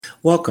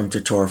Welcome to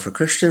Torah for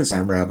Christians.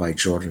 I'm Rabbi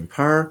Jordan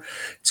Parr.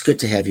 It's good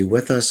to have you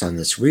with us on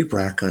this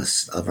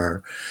rebroadcast of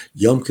our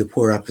Yom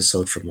Kippur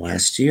episode from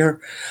last year.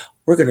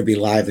 We're going to be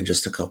live in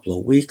just a couple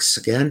of weeks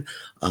again,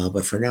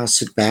 but for now,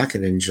 sit back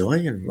and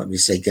enjoy. And let me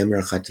say,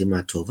 Gemer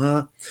Chatima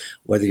Tova.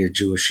 Whether you're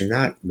Jewish or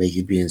not, may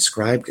you be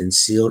inscribed and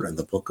sealed in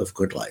the Book of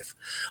Good Life.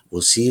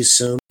 We'll see you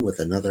soon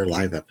with another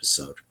live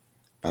episode.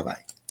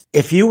 Bye-bye.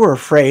 If you were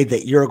afraid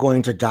that you're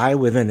going to die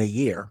within a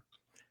year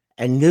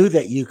and knew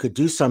that you could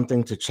do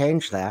something to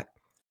change that,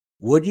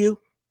 would you?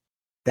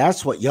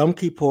 That's what Yom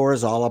Kippur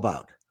is all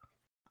about.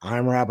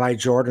 I'm Rabbi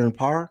Jordan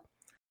Parr,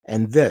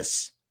 and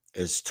this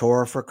is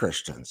Torah for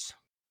Christians.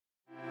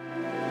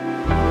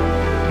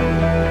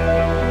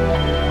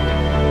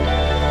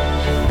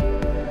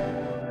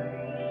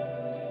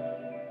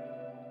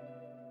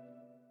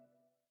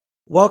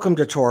 Welcome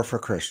to Torah for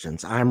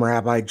Christians. I'm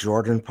Rabbi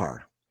Jordan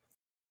Parr.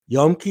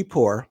 Yom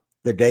Kippur,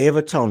 the Day of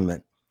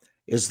Atonement,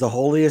 is the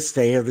holiest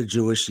day of the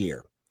Jewish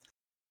year.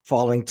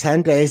 Falling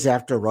 10 days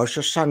after Rosh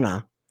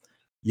Hashanah,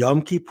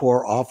 Yom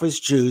Kippur offers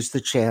Jews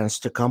the chance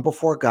to come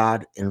before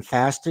God in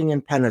fasting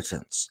and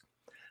penitence,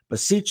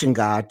 beseeching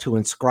God to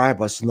inscribe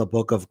us in the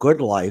Book of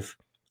Good Life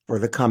for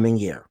the coming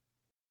year.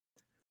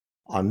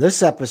 On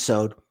this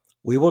episode,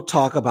 we will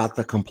talk about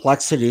the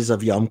complexities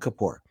of Yom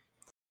Kippur.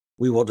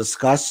 We will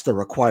discuss the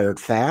required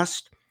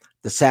fast,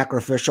 the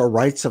sacrificial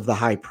rites of the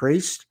high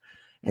priest,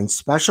 and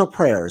special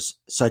prayers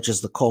such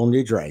as the Kol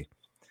Nidre.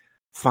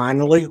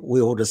 Finally,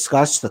 we will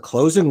discuss the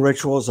closing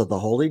rituals of the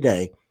holy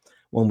day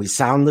when we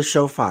sound the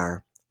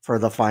shofar for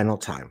the final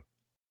time.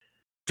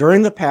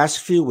 During the past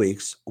few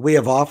weeks, we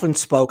have often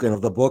spoken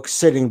of the book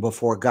sitting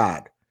before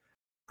God,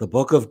 the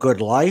Book of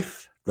Good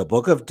Life, the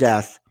Book of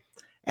Death,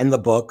 and the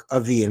Book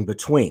of the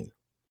In-Between.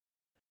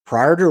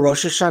 Prior to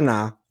Rosh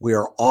Hashanah, we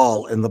are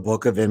all in the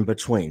Book of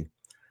In-Between,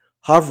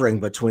 hovering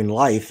between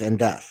life and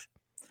death.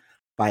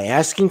 By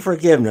asking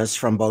forgiveness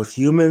from both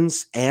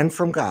humans and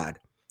from God,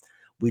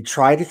 we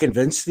try to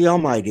convince the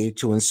Almighty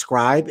to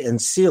inscribe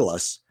and seal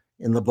us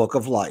in the Book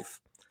of Life.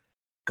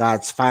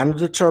 God's final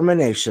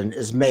determination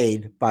is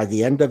made by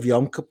the end of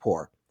Yom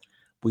Kippur.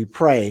 We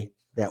pray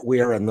that we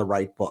are in the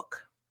right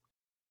book.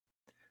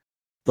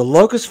 The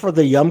locus for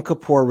the Yom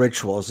Kippur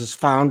rituals is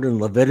found in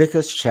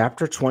Leviticus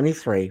chapter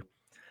 23,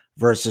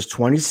 verses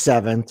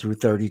 27 through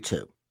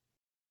 32.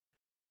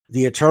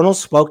 The Eternal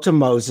spoke to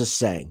Moses,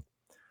 saying,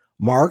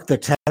 "Mark the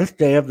 10th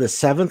day of the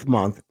 7th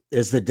month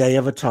is the Day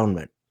of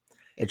Atonement.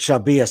 It shall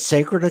be a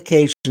sacred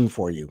occasion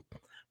for you.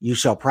 You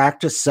shall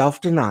practice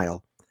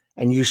self-denial,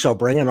 and you shall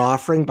bring an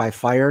offering by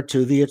fire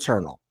to the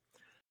Eternal.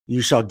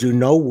 You shall do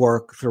no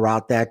work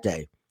throughout that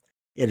day.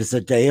 It is a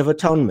day of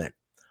atonement,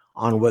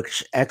 on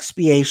which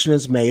expiation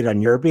is made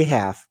on your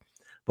behalf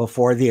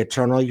before the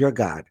Eternal your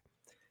God.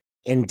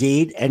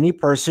 Indeed, any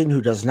person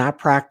who does not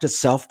practice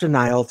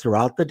self-denial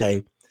throughout the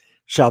day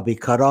shall be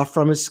cut off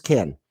from his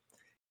kin,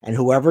 and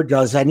whoever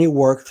does any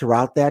work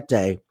throughout that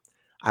day,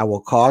 I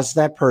will cause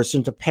that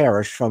person to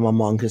perish from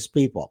among his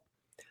people.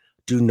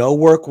 Do no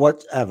work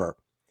whatever.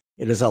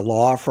 It is a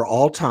law for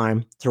all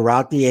time,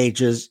 throughout the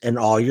ages, in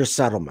all your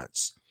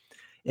settlements.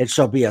 It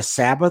shall be a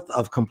Sabbath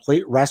of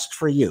complete rest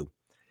for you,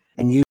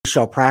 and you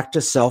shall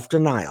practice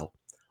self-denial.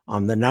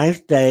 On the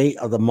 9th day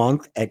of the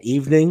month at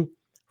evening,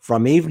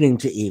 from evening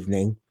to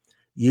evening,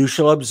 you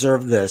shall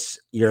observe this,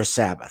 your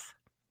Sabbath."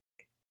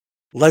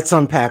 Let's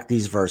unpack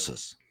these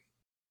verses.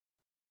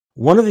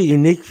 One of the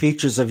unique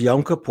features of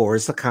Yom Kippur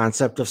is the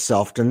concept of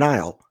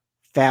self-denial,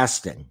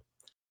 fasting.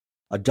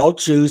 Adult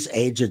Jews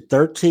aged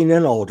 13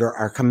 and older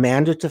are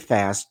commanded to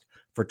fast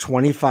for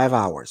 25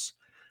 hours,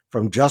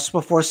 from just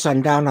before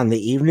sundown on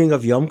the evening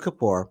of Yom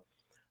Kippur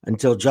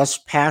until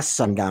just past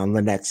sundown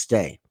the next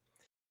day.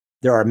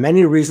 There are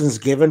many reasons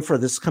given for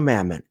this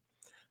commandment,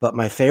 but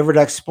my favorite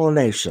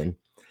explanation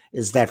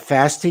is that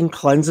fasting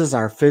cleanses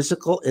our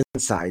physical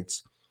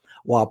insides,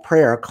 while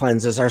prayer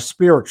cleanses our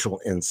spiritual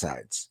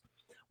insides.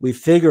 We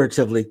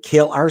figuratively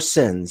kill our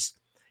sins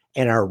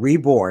and are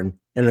reborn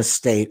in a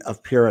state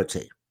of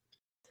purity.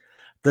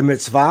 The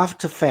mitzvah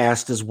to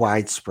fast is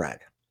widespread,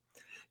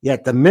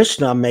 yet the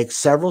Mishnah makes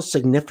several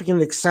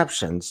significant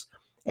exceptions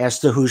as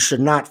to who should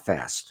not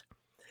fast.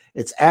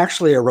 It's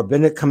actually a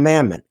rabbinic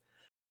commandment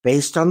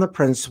based on the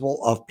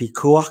principle of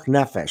pikuach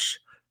nefesh,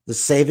 the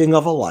saving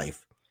of a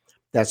life,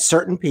 that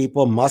certain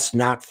people must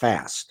not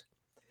fast.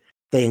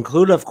 They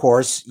include, of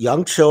course,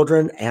 young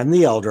children and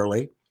the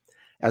elderly,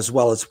 as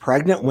well as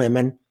pregnant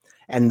women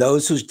and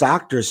those whose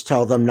doctors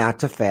tell them not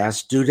to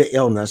fast due to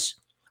illness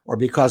or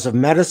because of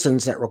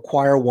medicines that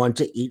require one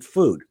to eat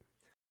food,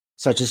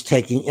 such as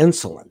taking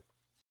insulin.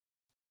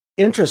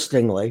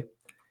 Interestingly,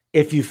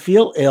 if you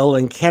feel ill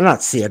and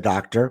cannot see a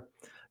doctor,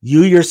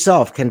 you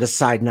yourself can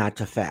decide not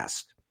to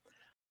fast.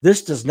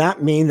 This does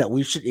not mean that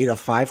we should eat a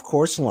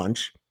 5-course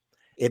lunch.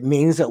 It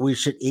means that we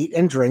should eat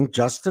and drink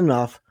just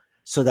enough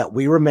so that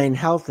we remain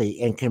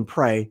healthy and can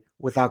pray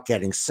without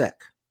getting sick.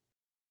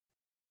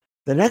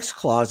 The next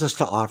clause is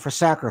to offer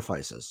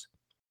sacrifices.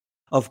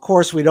 Of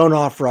course, we don't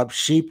offer up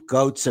sheep,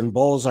 goats, and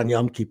bulls on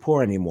Yom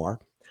Kippur anymore.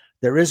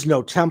 There is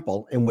no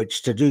temple in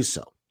which to do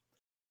so.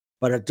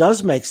 but it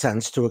does make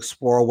sense to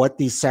explore what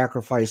these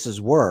sacrifices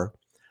were,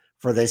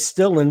 for they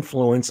still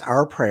influence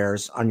our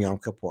prayers on Yom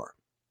Kippur.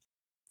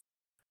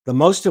 The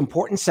most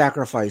important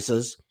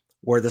sacrifices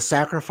were the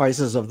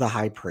sacrifices of the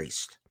high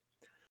priest.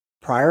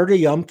 Prior to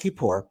Yom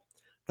Kippur,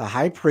 the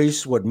high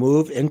priest would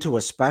move into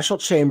a special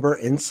chamber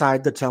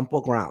inside the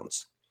temple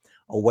grounds,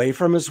 away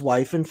from his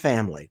wife and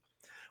family,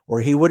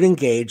 where he would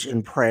engage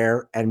in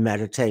prayer and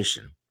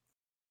meditation.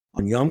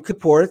 On Yom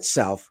Kippur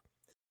itself,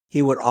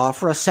 he would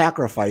offer a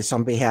sacrifice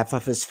on behalf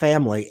of his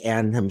family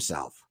and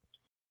himself.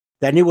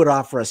 Then he would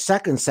offer a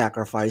second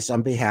sacrifice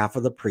on behalf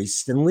of the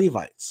priests and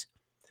Levites.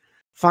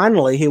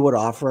 Finally, he would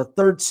offer a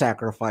third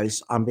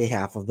sacrifice on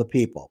behalf of the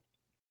people.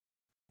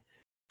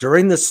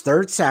 During this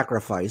third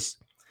sacrifice,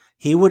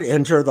 he would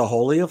enter the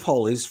Holy of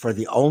Holies for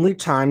the only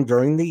time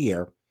during the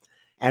year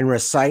and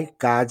recite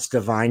God's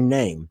divine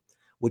name,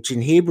 which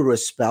in Hebrew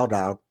is spelled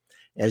out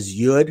as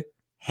Yud,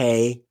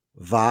 He,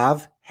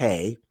 Vav,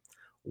 He,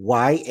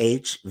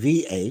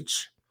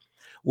 YHVH,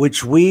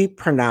 which we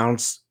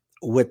pronounce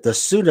with the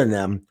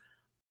pseudonym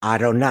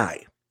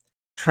Adonai,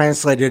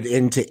 translated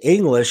into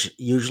English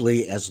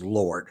usually as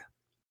Lord.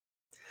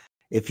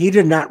 If he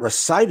did not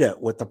recite it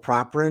with the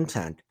proper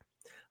intent,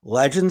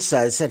 legend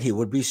says that he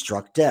would be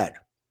struck dead.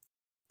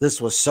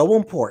 This was so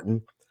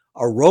important,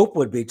 a rope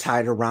would be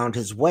tied around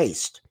his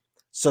waist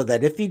so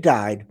that if he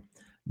died,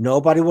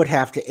 nobody would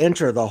have to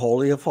enter the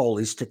Holy of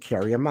Holies to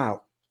carry him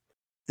out.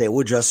 They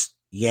would just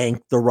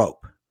yank the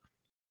rope.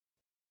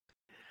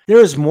 There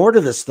is more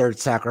to this third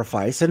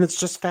sacrifice, and it's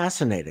just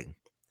fascinating.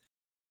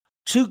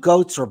 2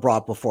 goats were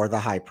brought before the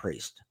high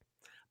priest.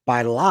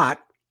 By lot,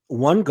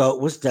 1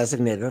 goat was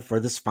designated for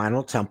this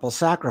final temple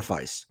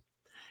sacrifice,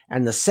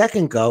 and the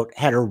second goat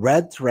had a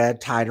red thread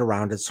tied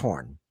around its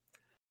horn.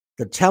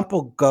 The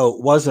temple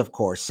goat was, of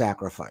course,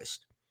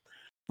 sacrificed,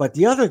 but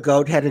the other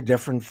goat had a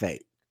different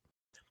fate.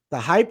 The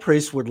high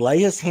priest would lay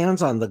his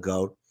hands on the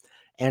goat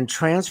and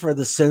transfer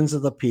the sins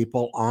of the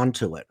people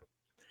onto it.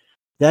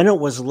 Then it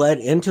was led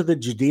into the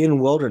Judean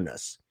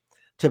wilderness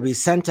to be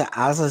sent to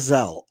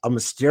Azazel, a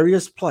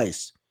mysterious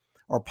place,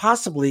 or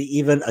possibly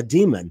even a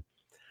demon,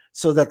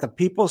 so that the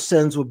people's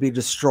sins would be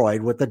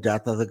destroyed with the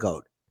death of the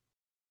goat.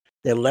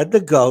 They led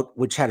the goat,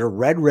 which had a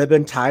red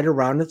ribbon tied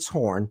around its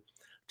horn,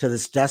 to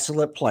this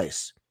desolate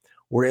place,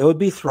 where it would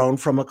be thrown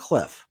from a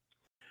cliff.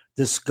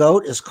 This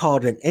goat is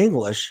called in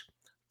English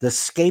the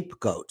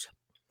scapegoat.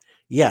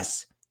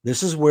 Yes,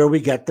 this is where we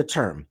get the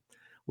term.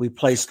 We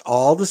placed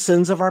all the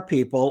sins of our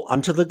people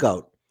onto the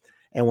goat,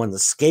 and when the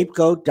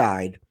scapegoat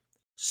died,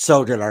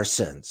 so did our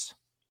sins.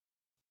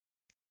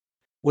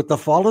 With the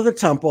fall of the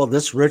temple,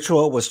 this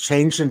ritual was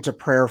changed into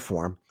prayer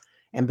form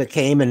and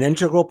became an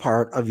integral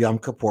part of Yom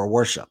Kippur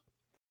worship.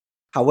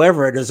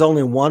 However, it is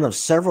only one of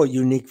several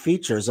unique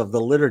features of the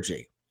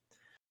liturgy.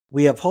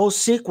 We have whole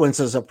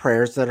sequences of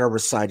prayers that are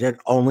recited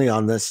only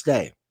on this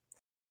day.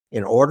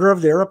 In order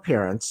of their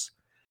appearance,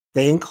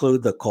 they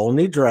include the Kol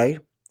Nidre,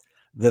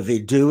 the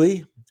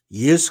Vidui,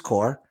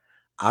 Yizkor,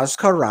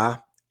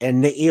 Azkara,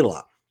 and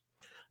Ne'ilah.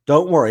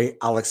 Don't worry,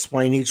 I'll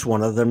explain each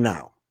one of them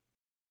now.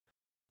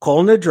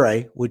 Kol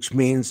Nidre, which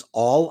means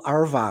all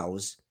our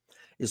vows,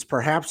 is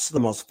perhaps the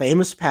most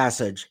famous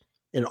passage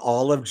in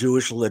all of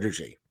Jewish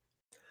liturgy.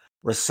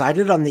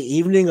 Recited on the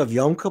evening of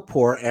Yom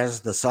Kippur as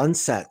the sun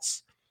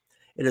sets,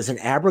 it is an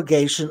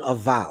abrogation of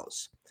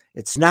vows.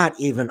 It's not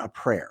even a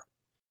prayer.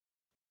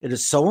 It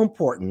is so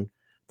important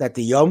that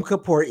the Yom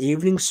Kippur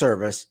evening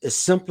service is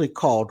simply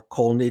called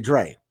Kol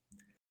Nidre.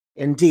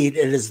 Indeed,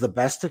 it is the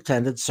best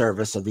attended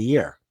service of the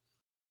year.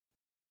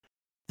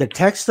 The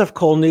text of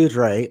Kol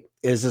Nidre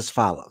is as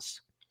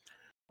follows.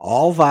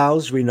 All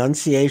vows,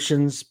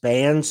 renunciations,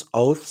 bans,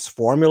 oaths,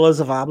 formulas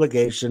of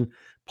obligation,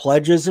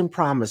 pledges, and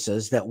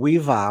promises that we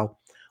vow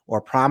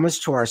or promise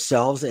to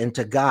ourselves and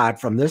to God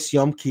from this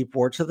Yom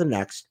Kippur to the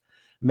next,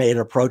 may it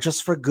approach us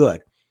for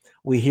good,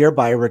 we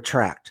hereby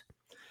retract.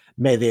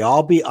 May they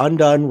all be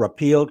undone,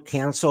 repealed,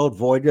 canceled,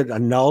 voided,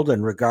 annulled,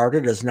 and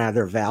regarded as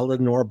neither valid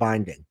nor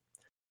binding.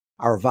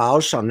 Our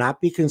vows shall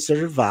not be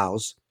considered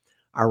vows,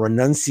 our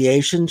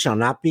renunciations shall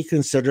not be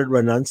considered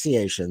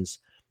renunciations,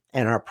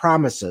 and our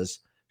promises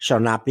shall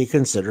not be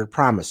considered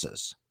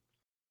promises.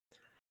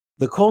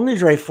 The Kol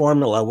Nidre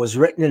formula was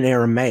written in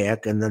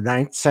Aramaic in the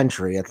 9th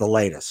century at the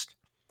latest.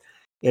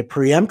 It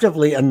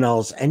preemptively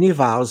annuls any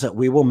vows that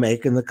we will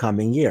make in the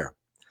coming year.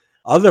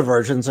 Other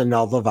versions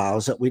annul the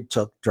vows that we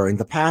took during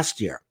the past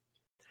year.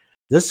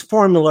 This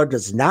formula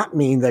does not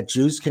mean that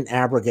Jews can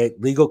abrogate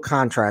legal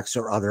contracts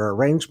or other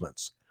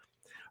arrangements.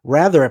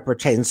 Rather, it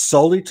pertains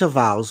solely to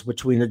vows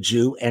between a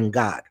Jew and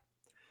God.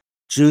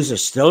 Jews are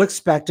still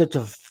expected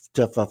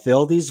to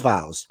fulfill these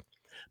vows,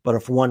 but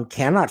if one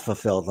cannot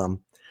fulfill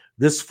them,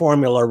 this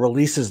formula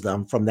releases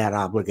them from that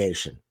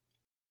obligation.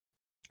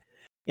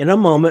 In a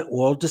moment,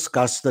 we'll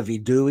discuss the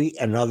Vidui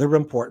and other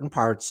important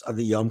parts of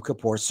the Yom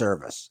Kippur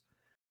service.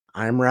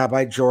 I'm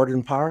Rabbi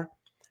Jordan Parr,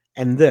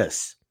 and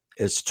this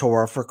is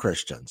Torah for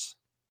Christians.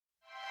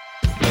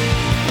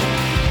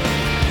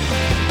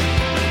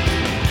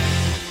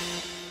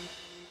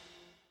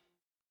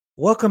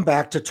 Welcome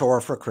back to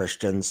Torah for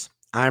Christians.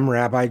 I'm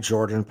Rabbi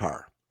Jordan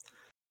Parr.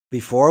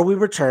 Before we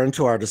return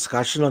to our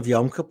discussion of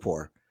Yom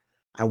Kippur,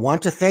 I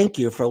want to thank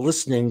you for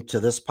listening to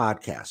this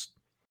podcast.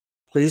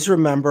 Please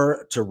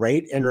remember to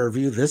rate and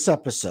review this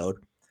episode,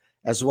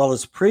 as well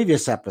as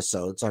previous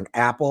episodes on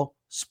Apple,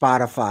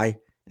 Spotify,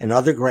 and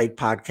other great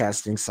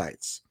podcasting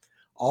sites.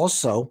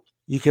 Also,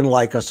 you can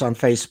like us on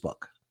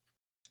Facebook.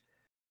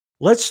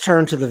 Let's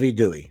turn to the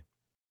Vidui.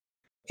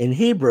 In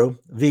Hebrew,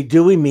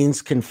 Vidui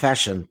means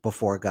confession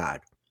before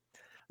God.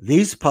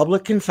 These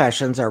public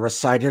confessions are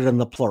recited in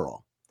the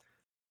plural.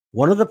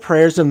 One of the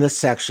prayers in this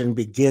section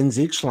begins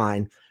each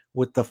line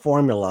with the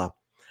formula,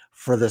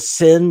 for the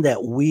sin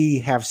that we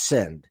have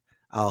sinned,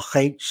 al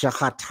chet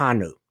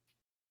shechatanu.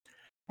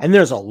 And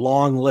there's a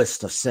long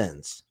list of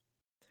sins.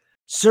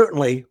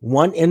 Certainly,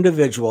 one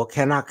individual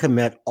cannot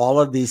commit all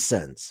of these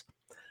sins,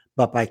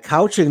 but by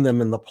couching them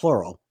in the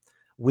plural,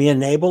 we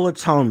enable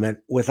atonement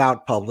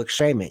without public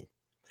shaming.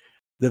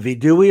 The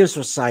Vidui is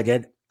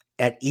recited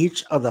at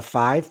each of the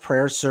 5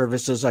 prayer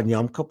services on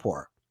Yom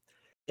Kippur.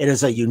 It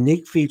is a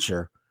unique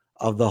feature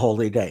of the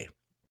holy day.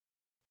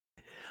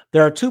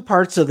 There are 2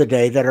 parts of the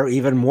day that are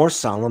even more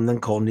solemn than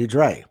Kol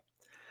Nidre.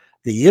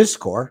 The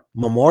Yizkor,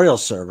 memorial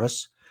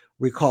service,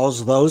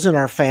 recalls those in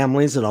our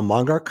families and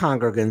among our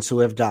congregants who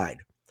have died,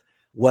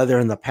 whether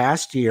in the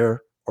past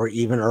year or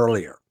even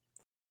earlier.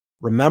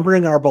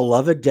 Remembering our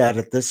beloved dead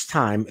at this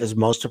time is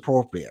most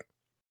appropriate.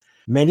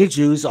 Many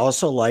Jews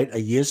also light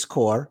a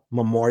Yizkor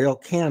memorial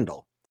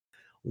candle,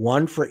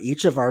 one for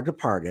each of our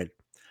departed,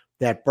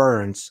 that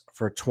burns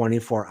for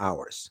 24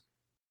 hours.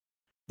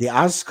 The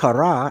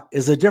Azkara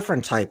is a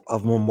different type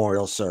of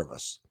memorial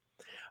service.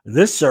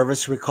 This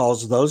service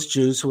recalls those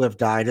Jews who have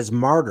died as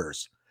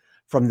martyrs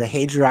from the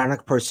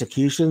Hadrianic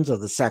persecutions of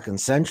the 2nd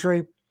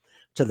century,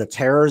 to the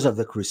terrors of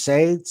the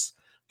Crusades,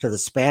 to the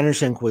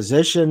Spanish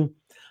Inquisition,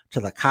 to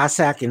the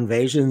Cossack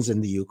invasions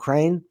in the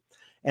Ukraine,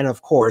 and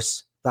of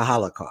course, the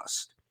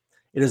Holocaust.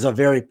 It is a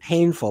very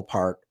painful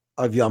part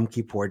of Yom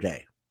Kippur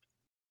Day.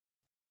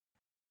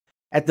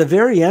 At the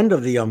very end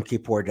of the Yom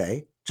Kippur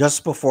Day,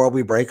 just before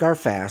we break our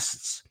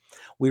fasts,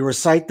 we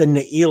recite the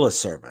Ne'ilah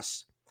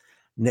service.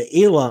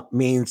 Ne'ilah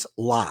means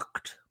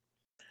locked.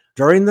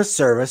 During the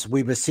service,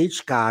 we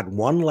beseech God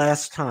one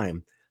last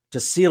time to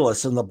seal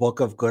us in the book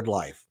of good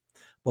life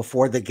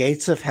before the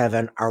gates of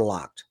heaven are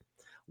locked.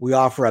 We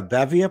offer a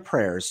bevy of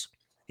prayers,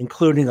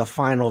 including a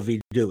final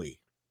Vidui.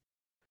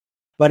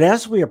 But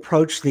as we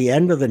approach the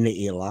end of the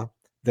Ne'ilah,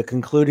 the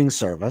concluding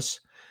service,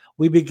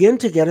 we begin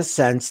to get a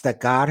sense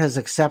that God has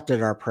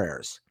accepted our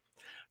prayers.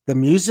 The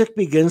music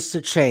begins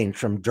to change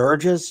from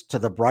dirges to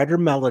the brighter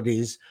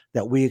melodies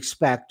that we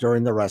expect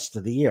during the rest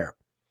of the year.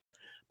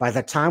 By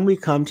the time we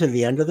come to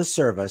the end of the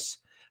service,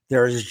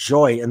 there is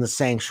joy in the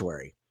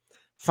sanctuary.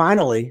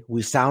 Finally,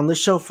 we sound the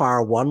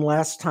shofar one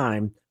last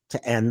time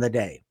to end the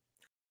day.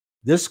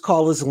 This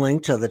call is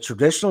linked to the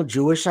traditional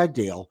Jewish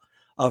ideal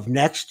of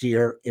next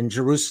year in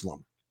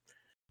Jerusalem.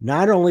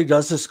 Not only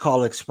does this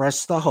call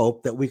express the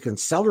hope that we can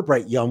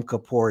celebrate Yom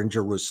Kippur in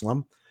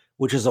Jerusalem,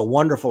 which is a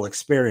wonderful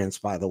experience,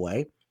 by the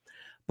way,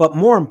 but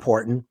more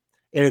important,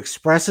 it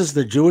expresses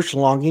the Jewish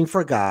longing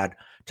for God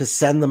to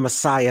send the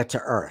Messiah to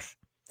earth.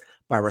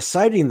 By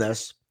reciting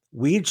this,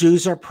 we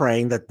Jews are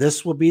praying that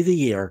this will be the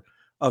year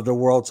of the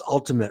world's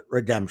ultimate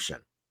redemption.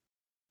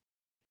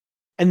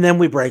 And then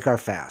we break our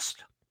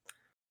fast.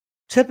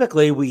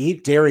 Typically, we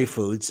eat dairy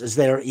foods as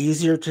they are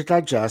easier to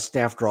digest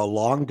after a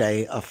long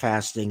day of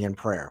fasting and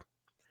prayer.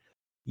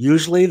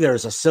 Usually,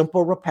 there's a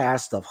simple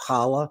repast of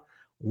challah,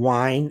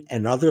 wine,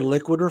 and other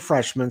liquid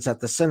refreshments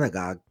at the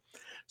synagogue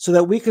so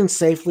that we can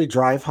safely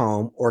drive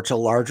home or to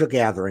larger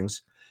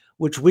gatherings,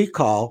 which we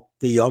call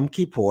the Yom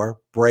Kippur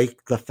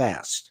Break the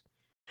Fast.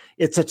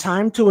 It's a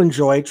time to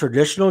enjoy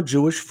traditional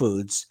Jewish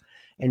foods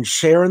and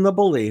share in the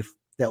belief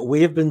that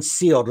we have been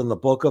sealed in the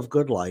book of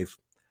good life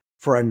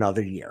for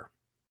another year.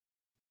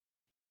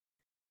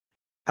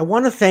 I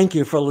want to thank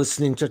you for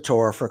listening to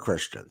Torah for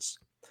Christians.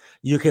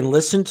 You can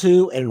listen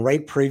to and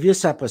rate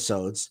previous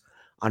episodes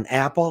on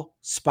Apple,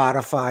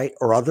 Spotify,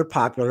 or other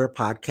popular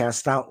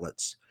podcast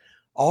outlets.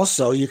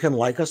 Also, you can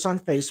like us on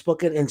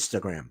Facebook and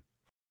Instagram.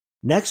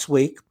 Next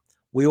week,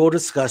 we will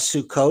discuss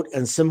Sukkot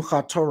and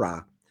Simchat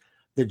Torah,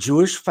 the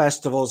Jewish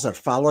festivals that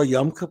follow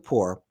Yom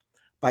Kippur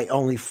by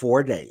only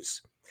 4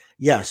 days.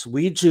 Yes,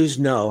 we Jews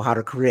know how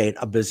to create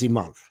a busy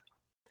month.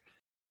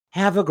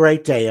 Have a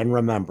great day, and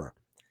remember,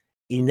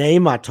 Inei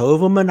matov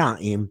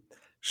u'mana'im,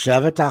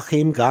 shevet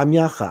achim gam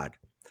yachad.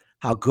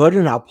 How good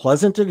and how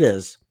pleasant it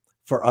is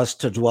for us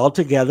to dwell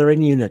together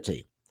in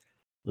unity.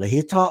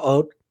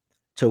 Lehita'ot,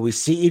 till we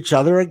see each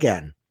other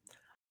again.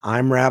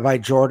 I'm Rabbi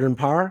Jordan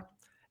Parr,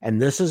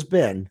 and this has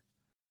been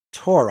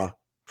Torah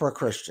for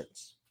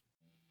Christians.